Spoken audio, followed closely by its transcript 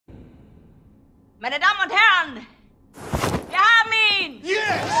Meine Damen und Herren, wir haben ihn! Yes!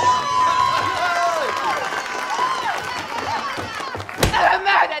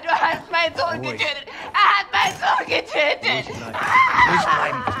 Mörder, du hast meinen Sohn getötet! Er hat meinen Sohn getötet! Ruhig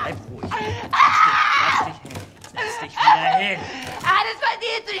bleiben, bleib ruhig. Setz dich wieder hin. Er hat es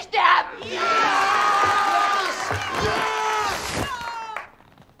verdient zu sterben!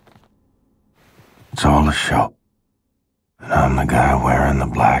 It's all a show. And I'm the guy wearing the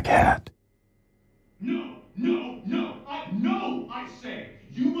black hat. No, I say!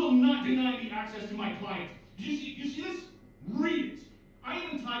 You will not deny me access to my client. You see this? Read it. I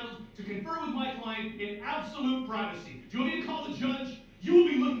am entitled to confer with my client in absolute privacy. Do you want me to call the judge? You will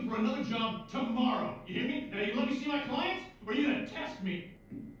be looking for another job tomorrow. You hear me? Now you let me see my client, or are you gonna test me?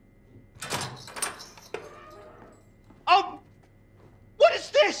 What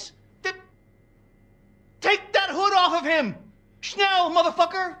is this? Take that hood off of him! Schnell,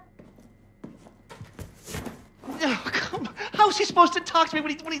 motherfucker! Oh, come on. How's he supposed to talk to me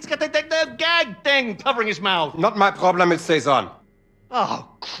when he's got that gag thing covering his mouth? Not my problem, it stays on. Oh,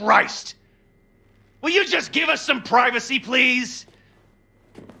 Christ! Will you just give us some privacy, please?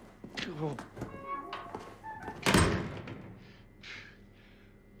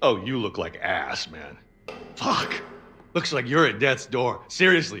 Oh, you look like ass, man. Fuck. Looks like you're at death's door.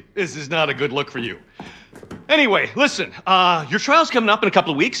 Seriously, this is not a good look for you. Anyway, listen, your trial's coming up in a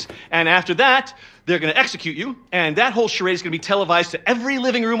couple of weeks, and after that, they're gonna execute you, and that whole charade is gonna be televised to every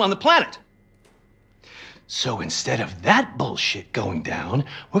living room on the planet. So instead of that bullshit going down,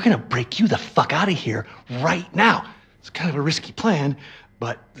 we're gonna break you the fuck out of here right now. It's kind of a risky plan,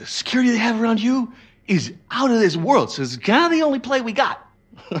 but the security they have around you is out of this world, so it's kind of the only play we got.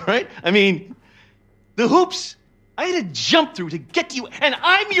 All right? I mean, the hoops I had to jump through to get to you, and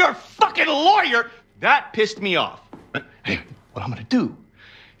I'm your fucking lawyer. That pissed me off. Hey, what I'm gonna do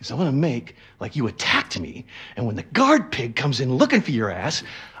is I'm gonna make like you attacked me, and when the guard pig comes in looking for your ass,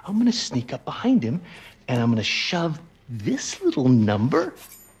 I'm gonna sneak up behind him, and I'm gonna shove this little number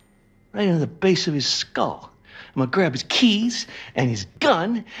right into the base of his skull. I'm gonna grab his keys and his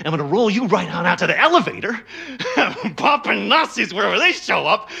gun, and I'm gonna roll you right on out to the elevator, popping Nazis wherever they show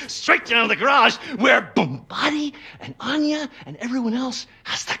up, straight down to the garage where Bombati and Anya and everyone else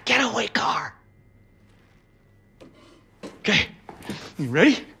has the getaway car. Okay, you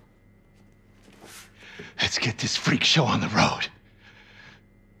ready? Let's get this freak show on the road.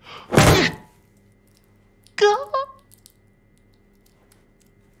 Go!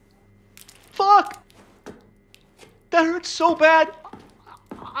 Fuck! That hurts so bad.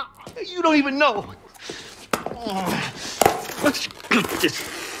 You don't even know. Let's get this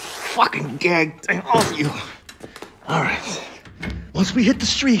fucking gag thing off you. All right. Once we hit the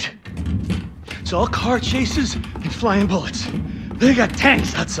street, it's all car chases and flying bullets. They got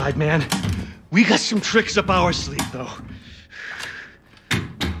tanks outside, man. We got some tricks up our sleeve, though.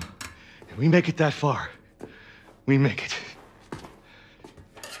 And we make it that far. We make it.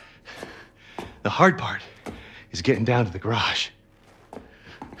 The hard part is getting down to the garage.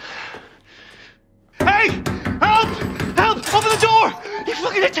 Hey! Help! Help! Open the door! He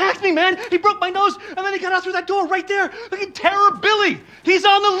fucking attacked me, man! He broke my nose, and then he got out through that door right there! Fucking Terror Billy! He's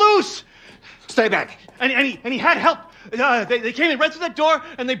on the loose! Stay back. And he had help. They came in right through that door,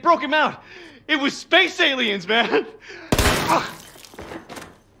 and they broke him out. It was space aliens, man!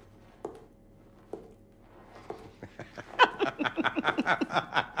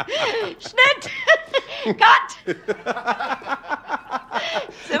 Schnitt! Cut!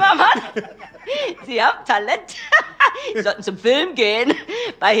 Zimmermann, Sie haben Talent. Sie sollten zum Film gehen,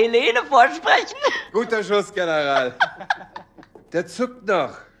 bei Helene vorsprechen. Guter Schuss, General. Der zuckt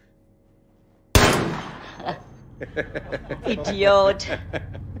noch. Idiot.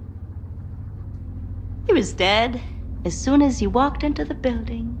 He was dead as soon as you walked into the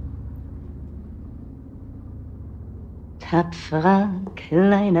building. Tapferer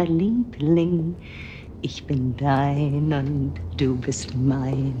kleiner Liebling, ich bin dein und du bist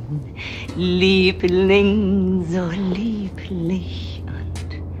mein. Liebling, so lieblich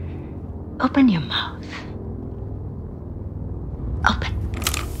und... Open your mouth. Open.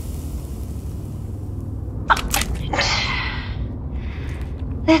 Open it.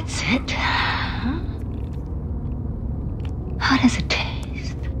 That's it. Huh? How does it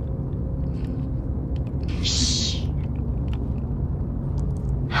taste? Shh.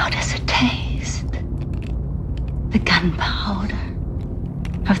 How does it taste? The gunpowder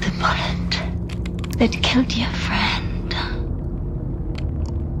of the bullet that killed your friend.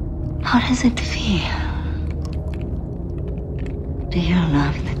 How does it feel? Do you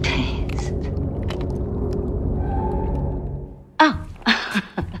love the taste? Oh.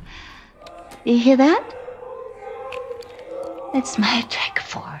 You hear that? It's my tech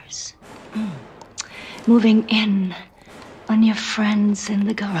force. Moving in on your friends in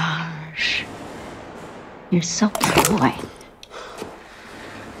the garage. You're so boy.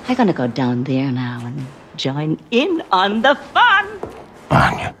 I'm gonna go down there now and join in on the fun.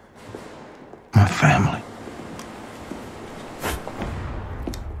 Anya, my family.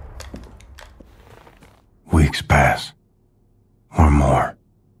 Weeks pass, or more.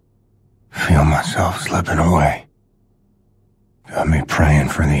 Feel myself slipping away. Got me praying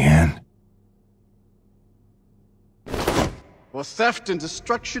for the end. For theft and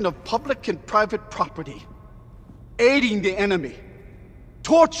destruction of public and private property, aiding the enemy,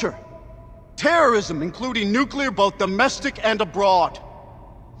 torture, terrorism, including nuclear, both domestic and abroad,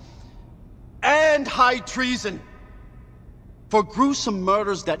 and high treason. For gruesome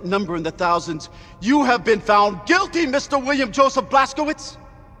murders that number in the thousands, you have been found guilty, Mr. William Joseph Blazkowicz.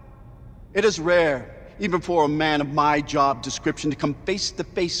 It is rare, even for a man of my job description, to come face to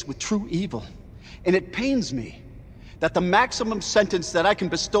face with true evil. And it pains me that the maximum sentence that I can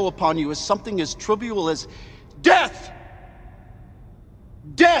bestow upon you is something as trivial as death!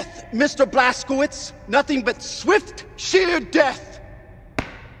 Death, Mr. Blazkowicz! Nothing but swift, sheer death!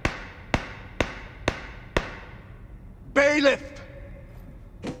 Bailiff!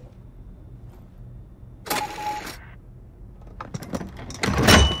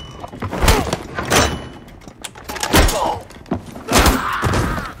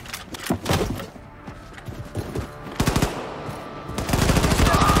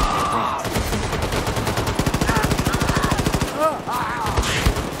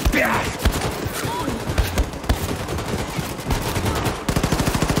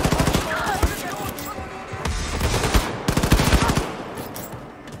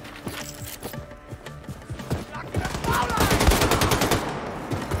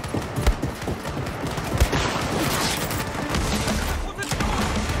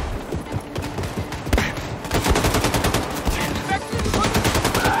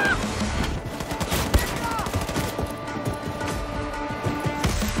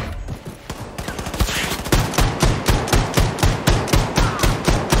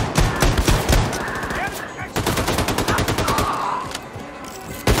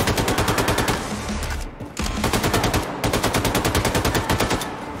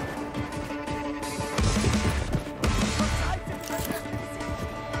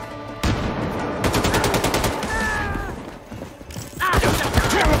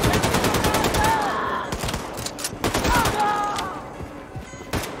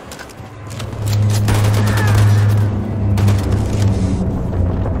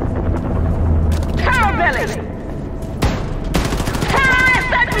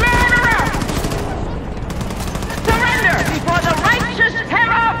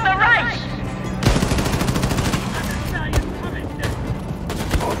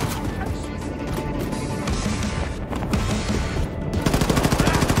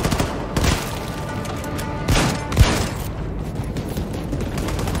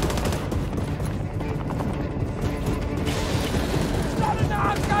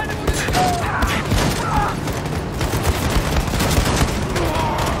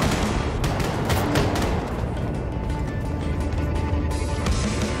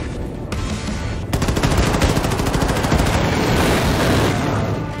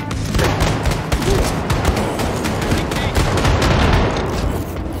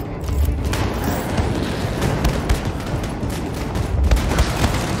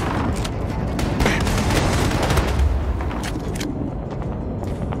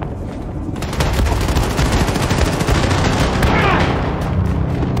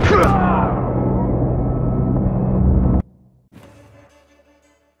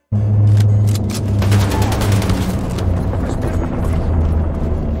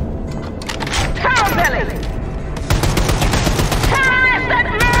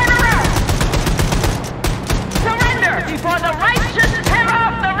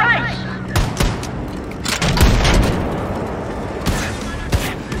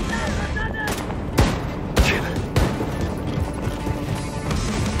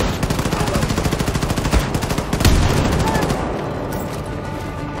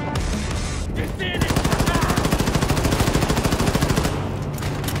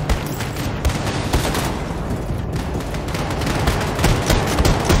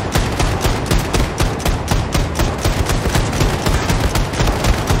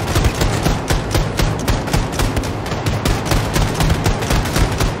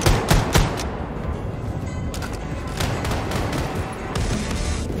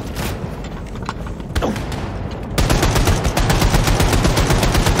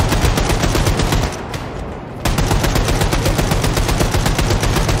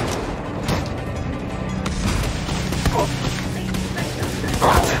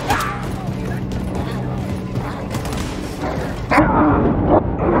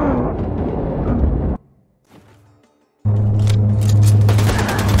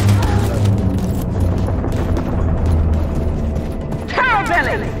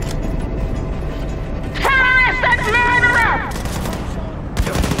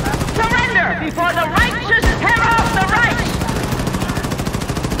 together before the righteous tear off the right!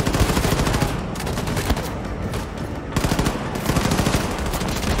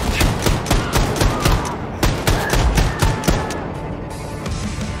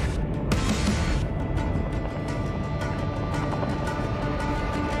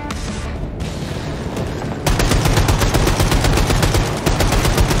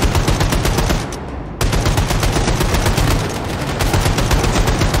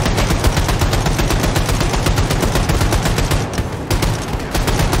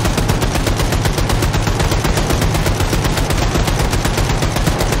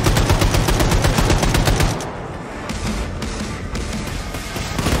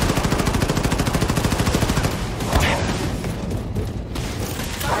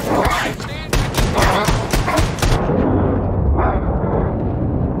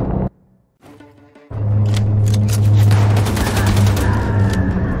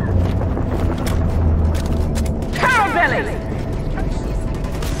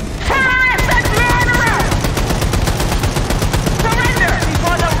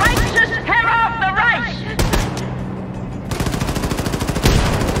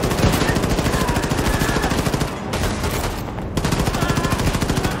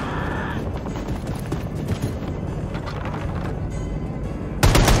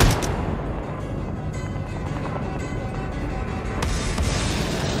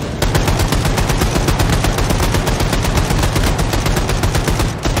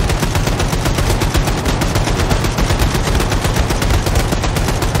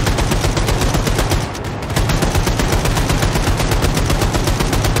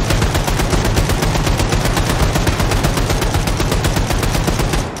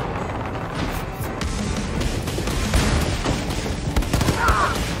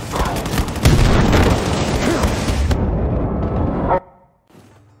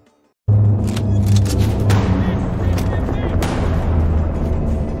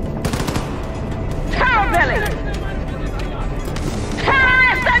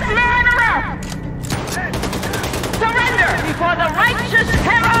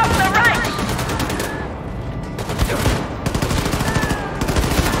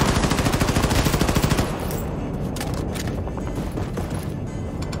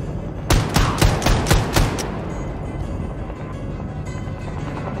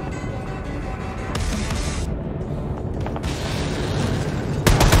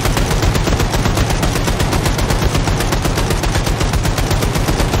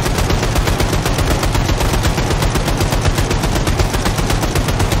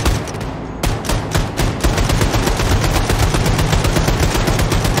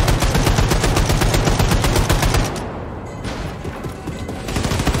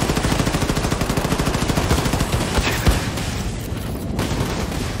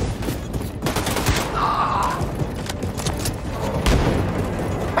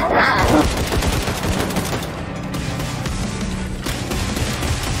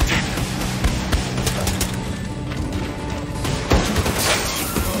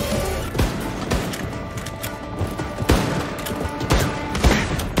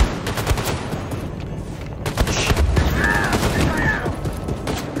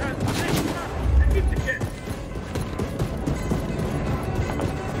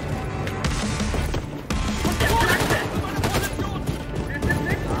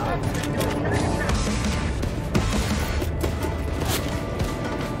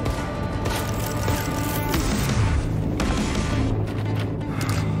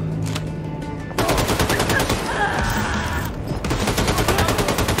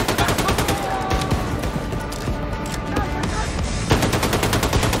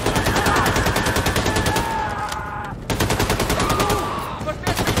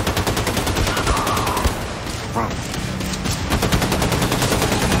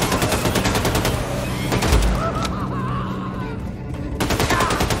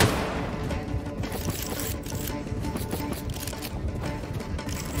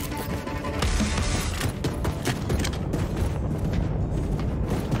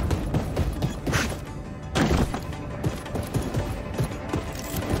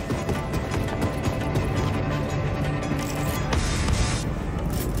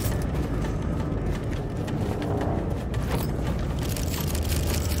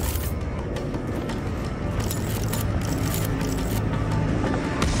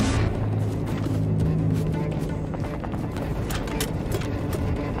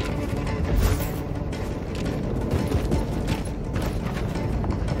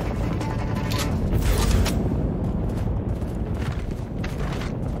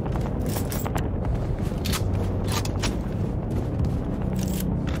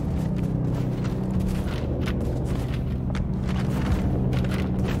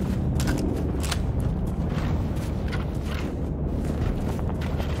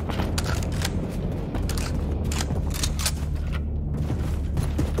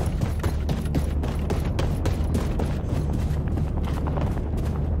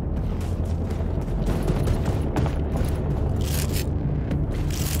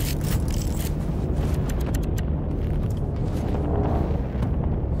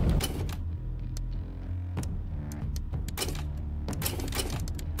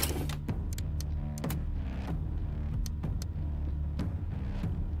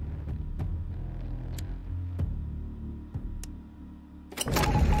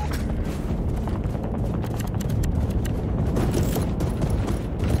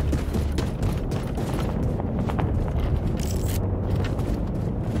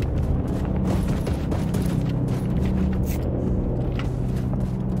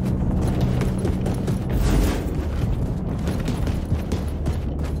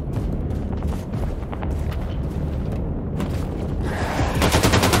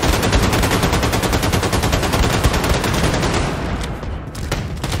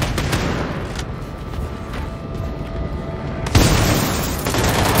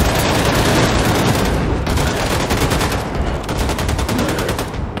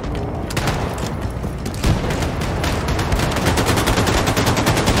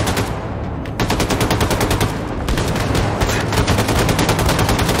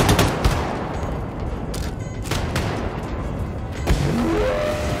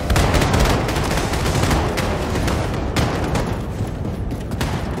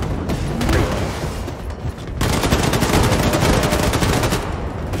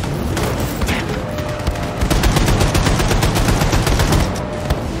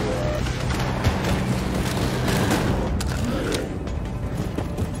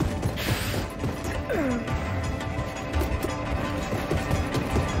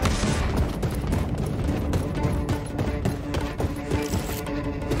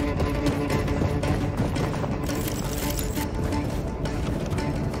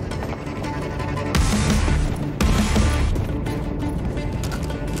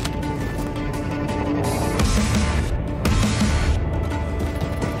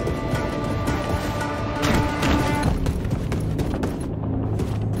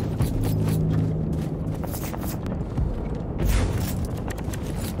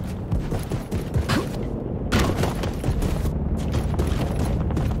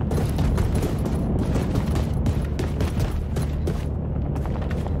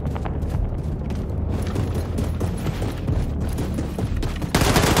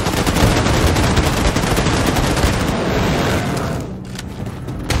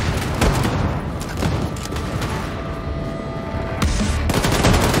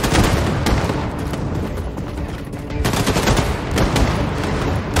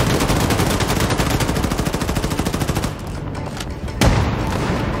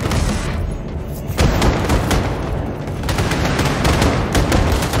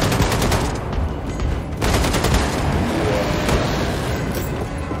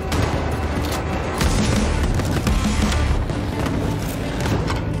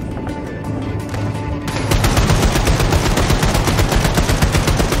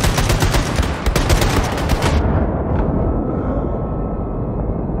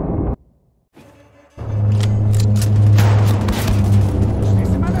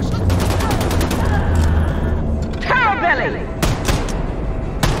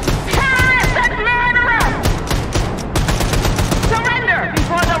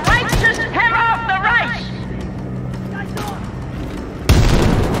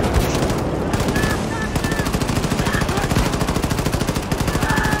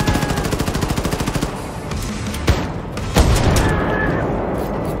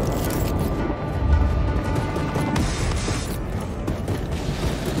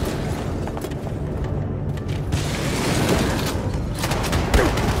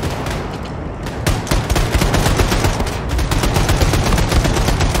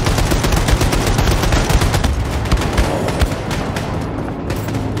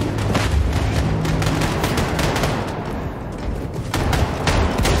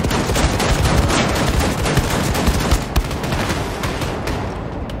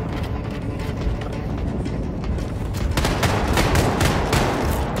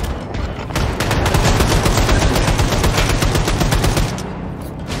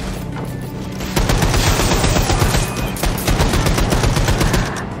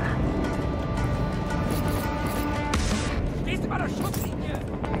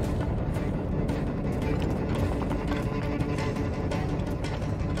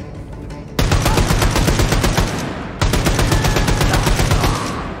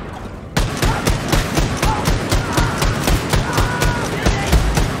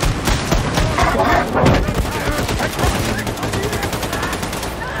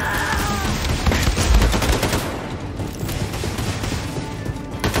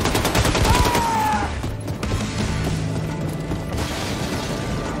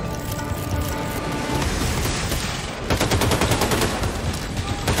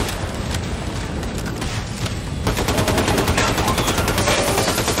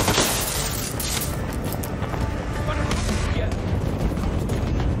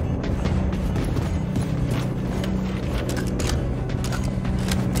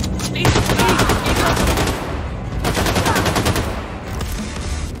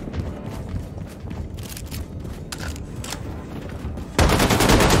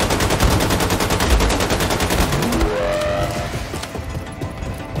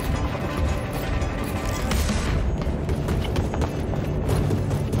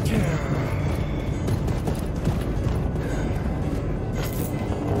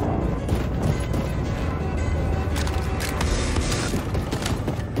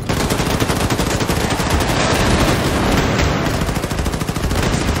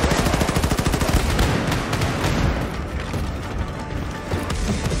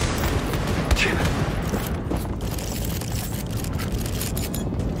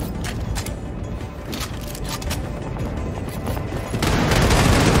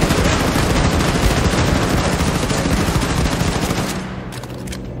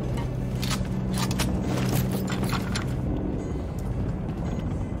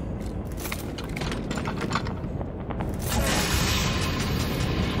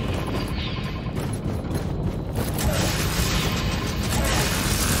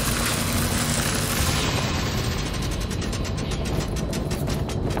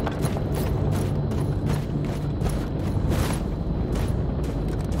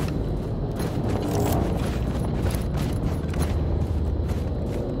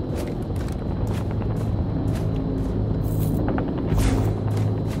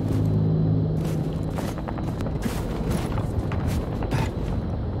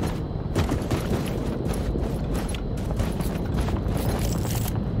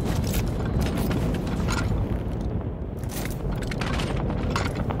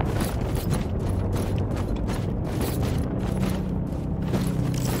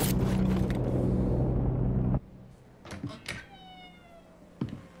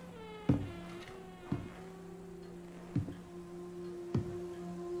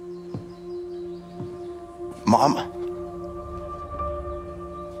 Mama.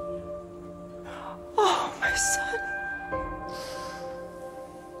 Oh, my son.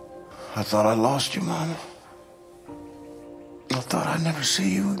 I thought I lost you, Mama. I thought I'd never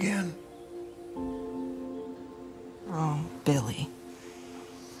see you again. Oh, Billy.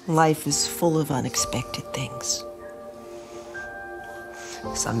 Life is full of unexpected things.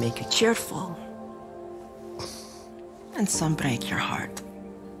 Some make you cheerful, and some break your heart.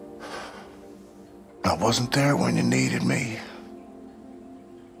 I wasn't there when you needed me.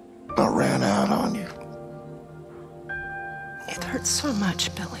 I ran out on you. It hurt so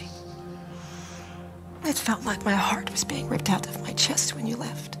much, Billy. It felt like my heart was being ripped out of my chest when you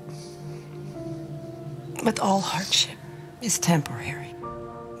left. But all hardship is temporary.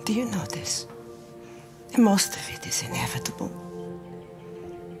 Do you know this? And most of it is inevitable.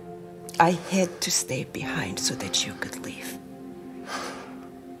 I had to stay behind so that you could leave.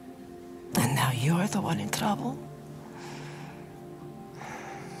 And now you're the one in trouble.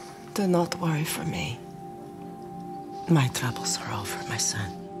 Do not worry for me. My troubles are over, my son.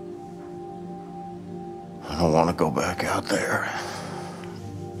 I don't want to go back out there.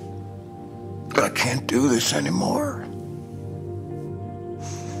 I can't do this anymore.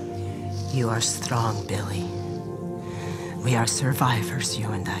 You are strong, Billy. We are survivors,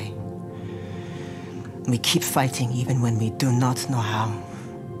 you and I. We keep fighting even when we do not know how.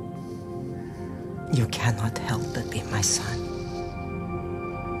 You cannot help but be my son.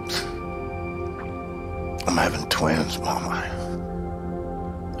 I'm having twins, Mama.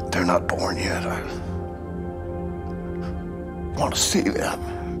 They're not born yet. I want to see them.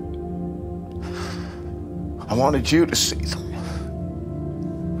 I wanted you to see them.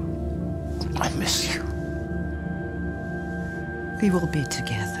 I miss you. We will be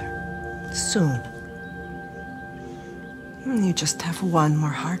together soon. You just have one more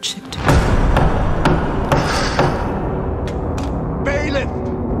hardship to go. Bailiff!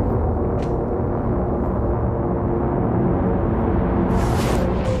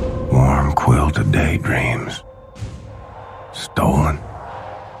 Warm quilted daydreams. Stolen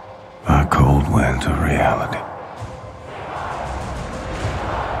by cold winds of reality.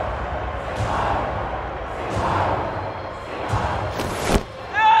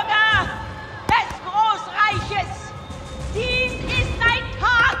 Bürger des Großreiches, dies ist ein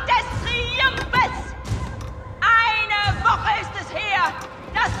Tag des Triumphes. Eine Woche ist es her,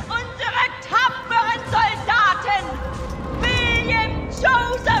 dass unsere tapferen Soldaten William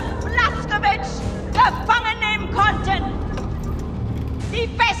Joseph Blaskowitz gefangen nehmen konnten. Die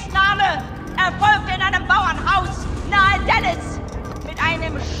Festnahme erfolgte in einem Bauernhaus nahe Dallas mit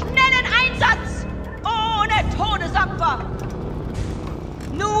einem schnellen Einsatz ohne Todesopfer.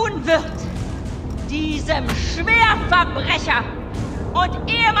 Nun wird diesem Schwerverbrecher und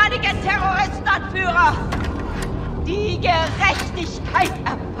ehemaligen Terroristenanführer die Gerechtigkeit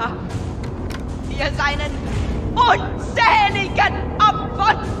erfahren, die er seinen unzähligen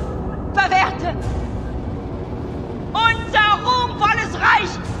Opfern verwehrte. Unser ruhmvolles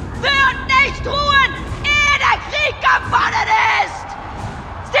Reich wird nicht ruhen, ehe der Krieg gewonnen ist!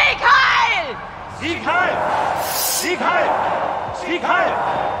 Sieg heil! Sieg heil! Sieg heil! Sieg heil!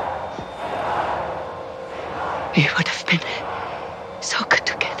 We would have been so good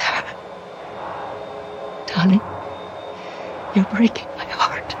together. Darling, you're breaking my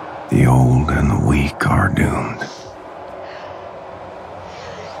heart. The old and the weak are doomed.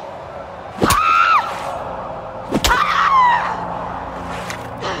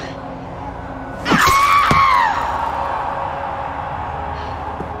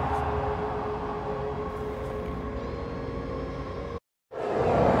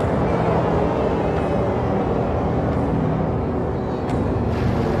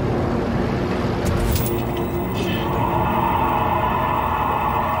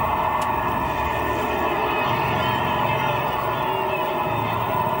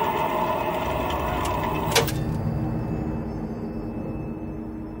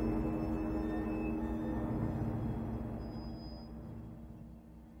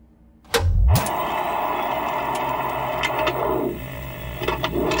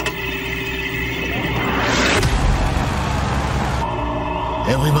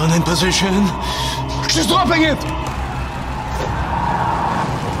 Everyone in position. She's dropping it!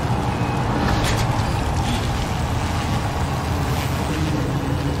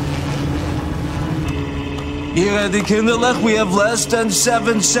 Be ready, Kinderlich. We have less than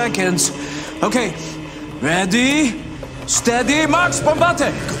 7 seconds. Okay. Ready? Steady. Max,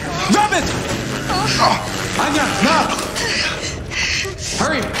 bombate! Grab it! Anya, now!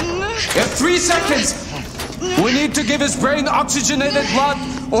 Hurry! You have 3 seconds! We need to give his brain oxygenated blood,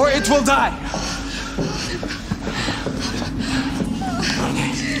 or it will die.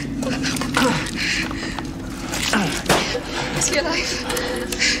 Is he alive?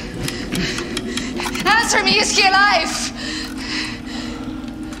 Answer me, is he alive?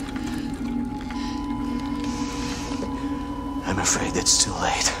 I'm afraid it's too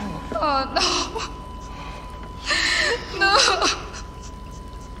late. Oh, no. No.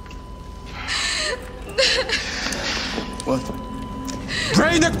 What?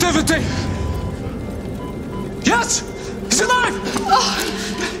 Brain activity! Yes! He's alive!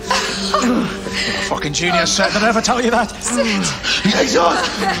 You're a fucking genius, Sid. Did I ever tell you that? He's on!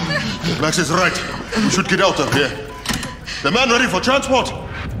 Max is right. We should get out of here. The man ready for transport?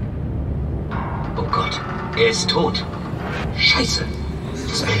 Oh Gott, ist tot. Scheiße.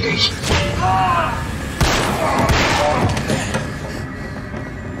 Das will ich.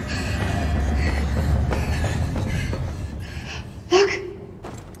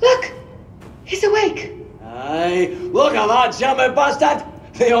 Look! He's awake. Hey, look at that German bastard!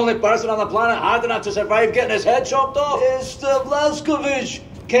 The only person on the planet hard enough to survive getting his head chopped off. Mr. Blazkowicz,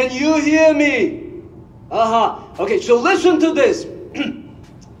 can you hear me? Okay, so listen to this.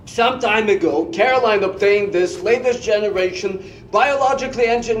 Some time ago, Caroline obtained this latest generation biologically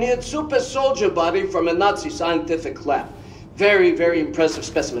engineered super soldier body from a Nazi scientific lab. Very, very impressive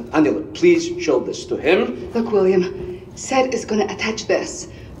specimen. Angela, please show this to him. Look, William, Sid is going to attach this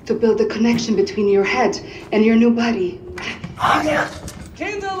to build a connection between your head and your new body. Anya!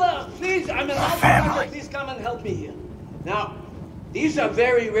 Kindler, please, I'm an officer. Please come and help me here. Now, these are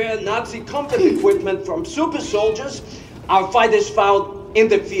very rare Nazi combat equipment from super soldiers our fighters found in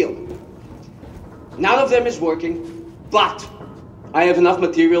the field. None of them is working, but I have enough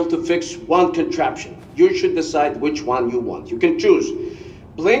material to fix one contraption. You should decide which one you want. You can choose.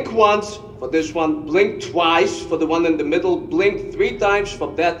 Blink once for this one, blink twice for the one in the middle, blink 3 times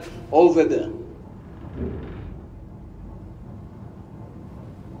for that over there.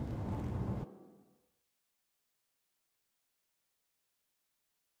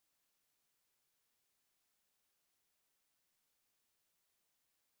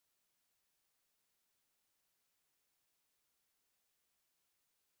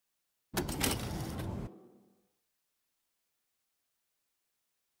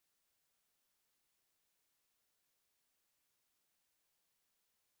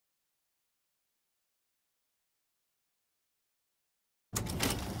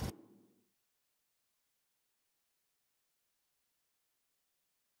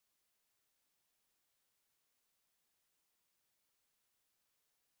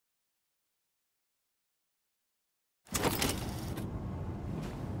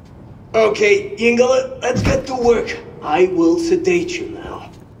 Okay, Ingela, let's get to work. I will sedate you now.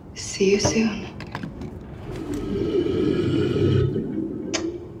 See you soon.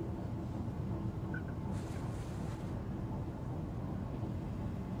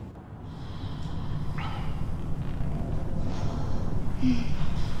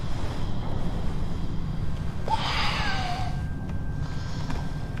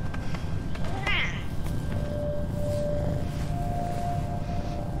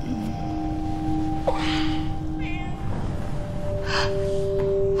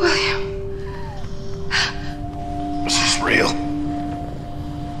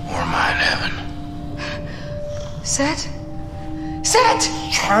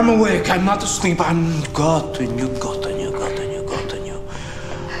 I'm awake, I'm not asleep, I'm got on you.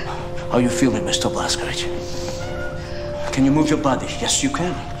 How you feeling, Mr. Blazkowicz? Can you move your body? Yes, you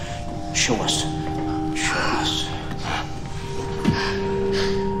can. Show us.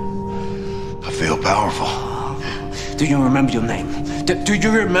 I feel powerful. Do you remember your name? Do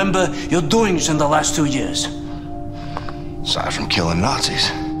you remember your doings in the last 2 years? Aside from killing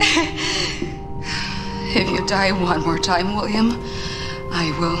Nazis. If you die one more time, William,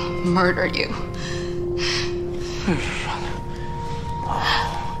 I will murder you.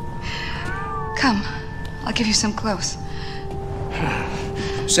 Come, I'll give you some clothes.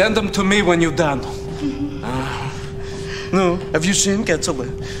 Send them to me when you're done. No, have you seen Ketzele?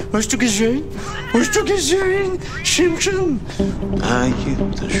 Hast du gesehen? Shimshon? You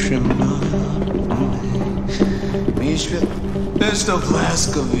the Mr.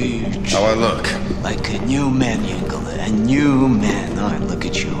 Blazkowicz. How I look? Like a new man, Yengele. A new man. Oh, look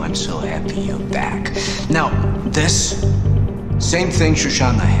at you. I'm so happy you're back. Now, this, same thing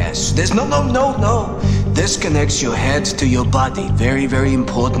Shoshana has. This, no. This connects your head to your body. Very, very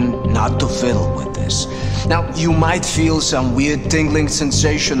important not to fiddle with this. Now, you might feel some weird tingling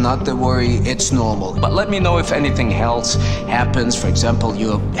sensation, not to worry, it's normal. But let me know if anything else happens. For example,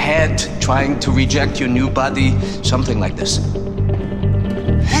 your head trying to reject your new body, something like this.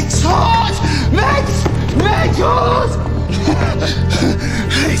 It's hot! Max! Ripjaws!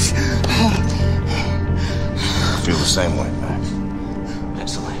 I feel the same way, Max.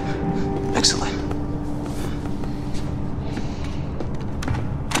 Excellent. Excellent.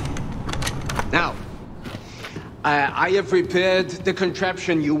 Now, I have prepared the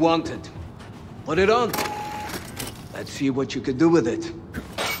contraption you wanted. Put it on. Let's see what you can do with it.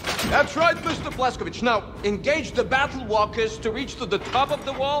 That's right, Mr. Blazkowicz. Now, engage the battle walkers to reach to the top of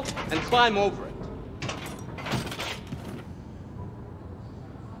the wall and climb over it.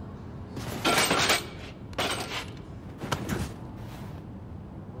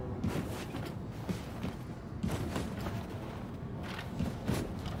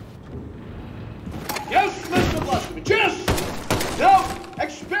 Yes, Mr. Blazkowicz, yes! Now,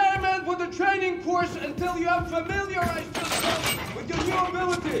 experiment with the training course until you have familiarized yourself with your new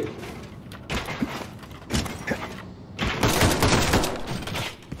ability.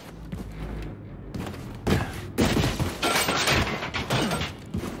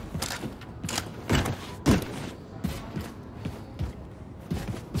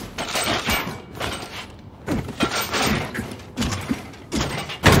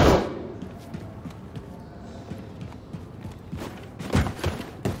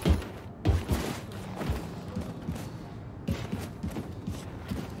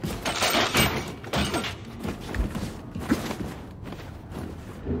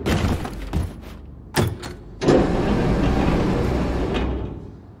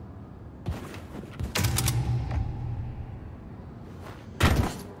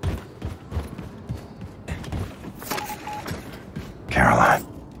 Caroline,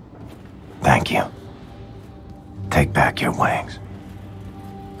 thank you. Take back your wings.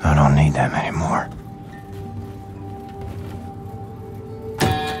 I don't need them anymore.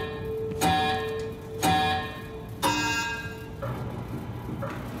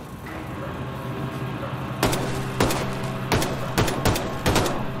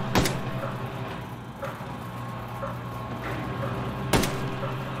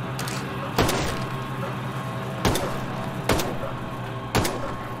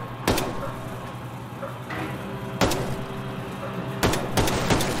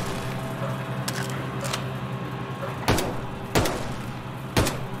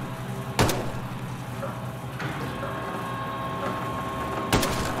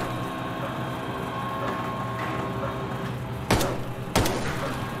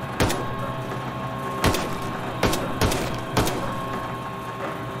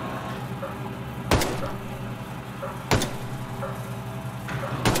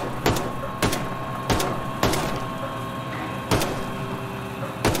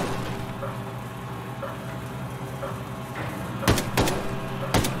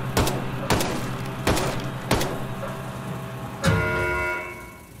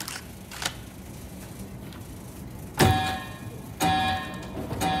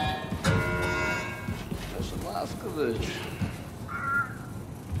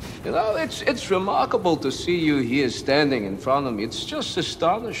 You know, it's remarkable to see you here standing in front of me. It's just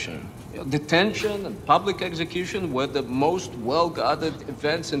astonishing. You know, detention and public execution were the most well-guarded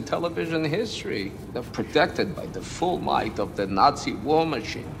events in television history. They're protected by the full might of the Nazi war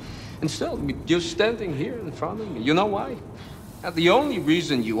machine. And still, you're standing here in front of me. You know why? Now, the only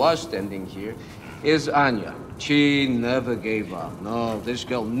reason you are standing here is Anya. She never gave up. No, this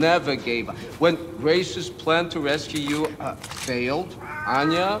girl never gave up. When Grace's plan to rescue you failed,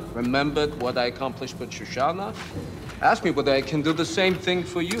 Anya remembered what I accomplished with Shoshana, asked me whether I can do the same thing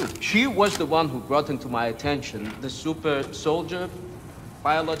for you. She was the one who brought into my attention the super soldier,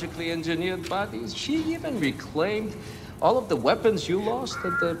 biologically engineered bodies. She even reclaimed all of the weapons you lost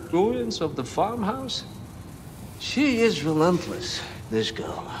at the ruins of the farmhouse. She is relentless, this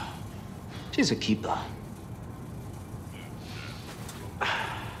girl. She's a keeper.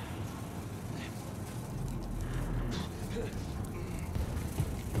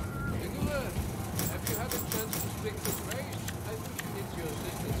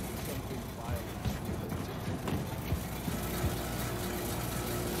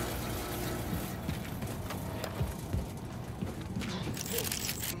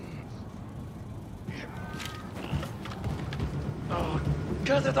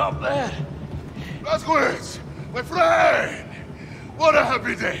 Get it up there! Blazkowicz, my friend! What a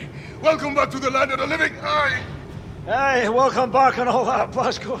happy day! Welcome back to the land of the living! Hey, welcome back and all that,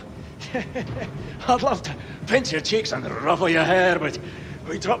 Blasco. I'd love to pinch your cheeks and ruffle your hair, but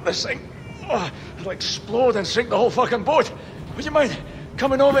we dropped this thing. Oh, it'll explode and sink the whole fucking boat. Would you mind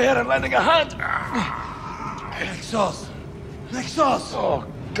coming over here and lending a hand? Nexus! Nexus! Oh,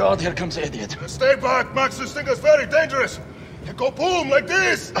 God, here comes the idiot. Stay back, Max. This thing is very dangerous. You go boom like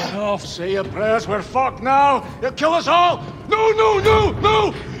this! Oh, say your prayers, we're fucked now! You'll kill us all! No, no, no,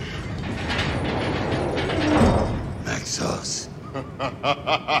 no! Maxos.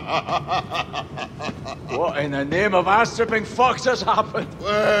 What in the name of ass-tripping fucks has happened?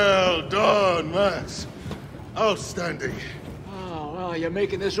 Well done, Max. Outstanding. Oh, well, you're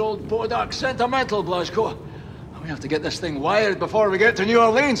making this old Bodak sentimental, Blasco. We have to get this thing wired before we get to New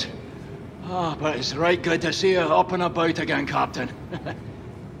Orleans. Ah, but it's right good to see you up and about again, Captain.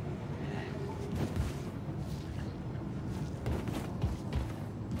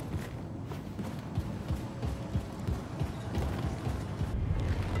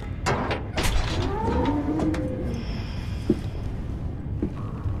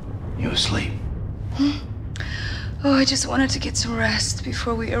 You asleep? Oh, I just wanted to get some rest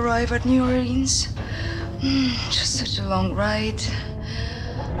before we arrive at New Orleans. Just such a long ride.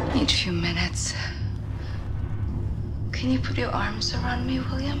 Need a few minutes. Can you put your arms around me,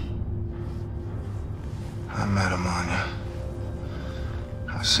 William? I met him, Anya.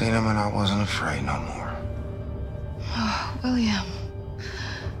 I seen him and I wasn't afraid no more. Oh, William.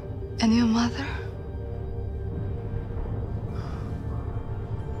 And your mother?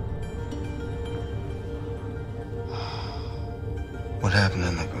 What happened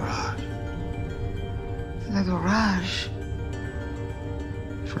in the garage? The garage?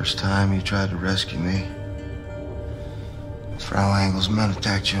 First time you tried to rescue me, Frau Engel's men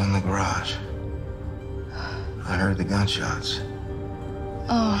attacked you in the garage. I heard the gunshots.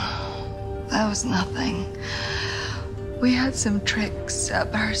 Oh, that was nothing. We had some tricks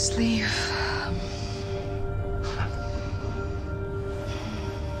up our sleeve.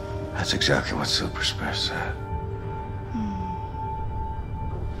 That's exactly what Super Spare said.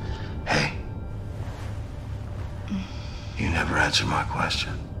 Hey. You never answered my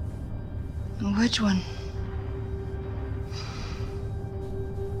question. Which one?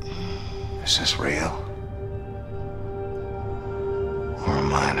 Is this real? Or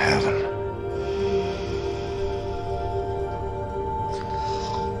am I in heaven?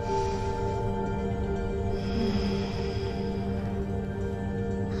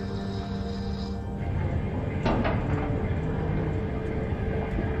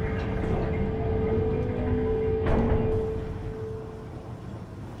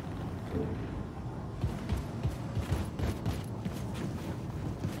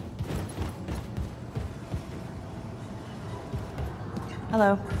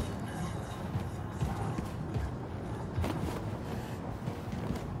 Hello.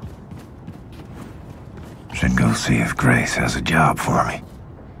 Should go see if Grace has a job for me.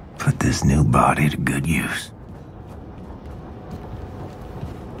 Put this new body to good use.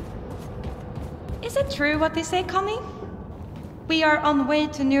 Is it true what they say, Connie? We are on the way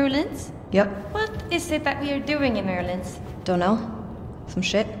to New Orleans? Yep. What is it that we are doing in New Orleans? Don't know. Some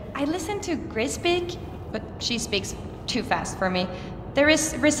shit. I listened to Grace speak, but she speaks too fast for me. There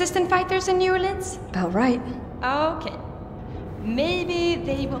is resistant fighters in New Orleans? About right. Okay. Maybe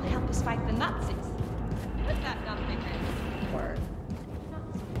they will help us fight the Nazis. Put that down, Victor. Word.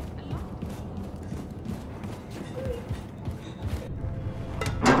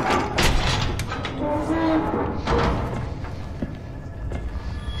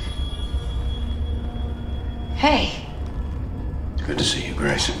 Hey. Good to see you,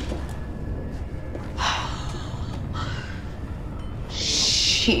 Grace.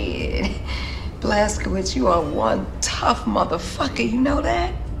 Shit. Blazkowicz, you are one tough motherfucker, you know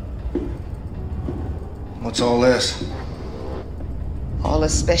that? What's all this? All the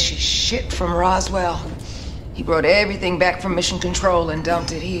special shit from Roswell. He brought everything back from Mission Control and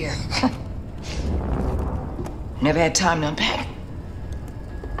dumped it here. Never had time to unpack.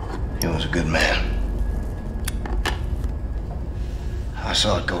 He was a good man. I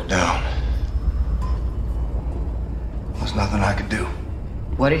saw it go down. There's nothing I could do.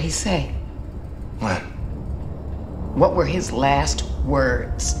 What did he say? When? What were his last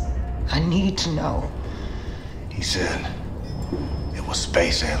words? I need to know. He said it was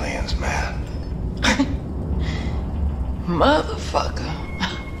space aliens, man. Motherfucker.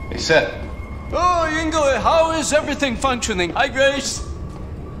 He said. Oh, Ingo, how is everything functioning? Hi, Grace.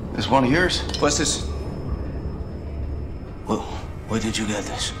 This one of yours? What's this? Well, where did you get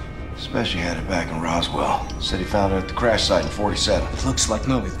this? Special had it back in Roswell. Said he found it at the crash site in 47. It looks like,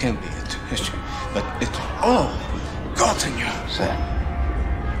 no, it can't be it. But it... Oh, Gottenya. Say.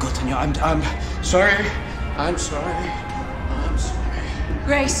 Gottenya, I'm sorry. I'm sorry. I'm sorry.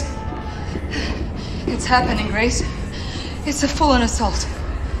 Grace. It's happening, Grace. It's a full-on assault.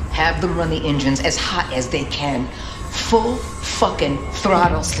 Have them run the engines as hot as they can. Full fucking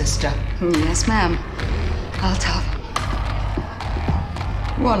throttle, sister. Yes, ma'am. I'll tell them.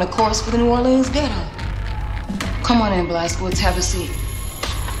 We're on a course for the New Orleans ghetto. Come on in, Blazkowicz, have a seat.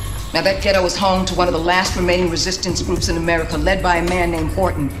 Now, that ghetto is home to one of the last remaining resistance groups in America, led by a man named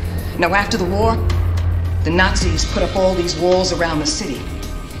Horton. Now, after the war, the Nazis put up all these walls around the city.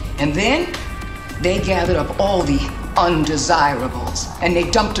 And then, they gathered up all the undesirables, and they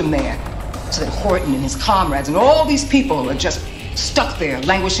dumped them there, so that Horton and his comrades and all these people are just stuck there,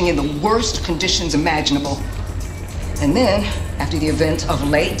 languishing in the worst conditions imaginable. And then, after the event of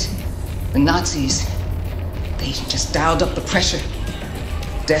late, the Nazis, they just dialed up the pressure.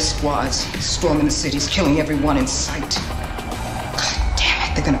 Death squads storming the cities, killing everyone in sight. God damn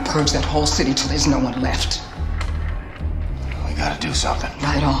it, they're gonna purge that whole city till there's no one left. We gotta do something.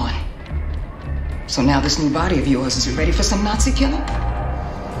 Right on. So now this new body of yours, is it ready for some Nazi killing?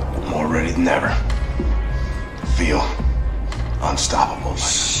 More ready than ever. Feel unstoppable.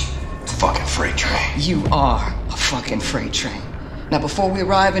 It's a fucking freight train. You are a fucking freight train. Now, before we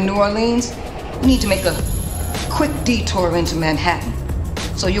arrive in New Orleans, we need to make a quick detour into Manhattan.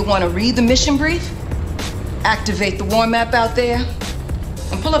 So you'll want to read the mission brief, activate the war map out there,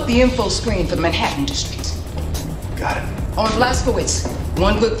 and pull up the info screen for the Manhattan district. Got it. Oh, and Blazkowicz,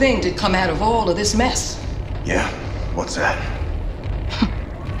 one good thing did come out of all of this mess. Yeah, what's that?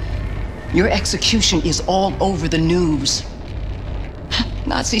 Your execution is all over the news.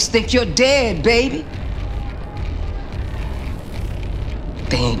 Nazis think you're dead, baby.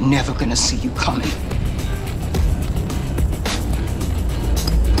 They ain't never gonna see you coming.